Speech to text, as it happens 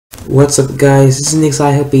What's up guys, this is Nick's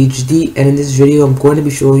iHelp HD, and in this video I'm going to be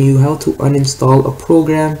showing you how to uninstall a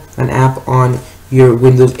program, an app on your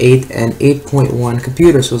Windows 8 and 8.1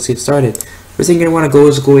 computer. So let's get started. First thing you're going to want to go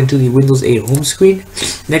is go into the Windows 8 home screen.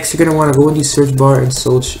 Next you're going to want to go in the search bar and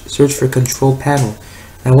search for control panel.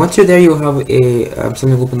 And once you're there, you'll have a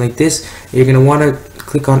something open like this. You're going to want to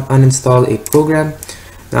click on uninstall a program.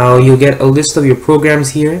 Now you'll get a list of your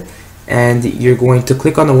programs here, and you're going to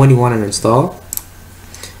click on the one you want to install.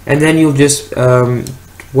 And then you'll just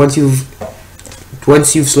once you've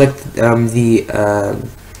selected the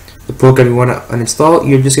program you want to uninstall,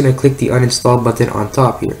 you're just gonna click the uninstall button on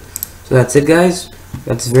top here. So that's it, guys.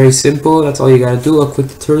 That's very simple. That's all you gotta do. A quick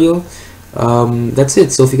tutorial. That's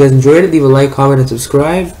it. So if you guys enjoyed it, leave a like, comment, and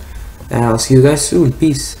subscribe. And I'll see you guys soon.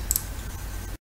 Peace.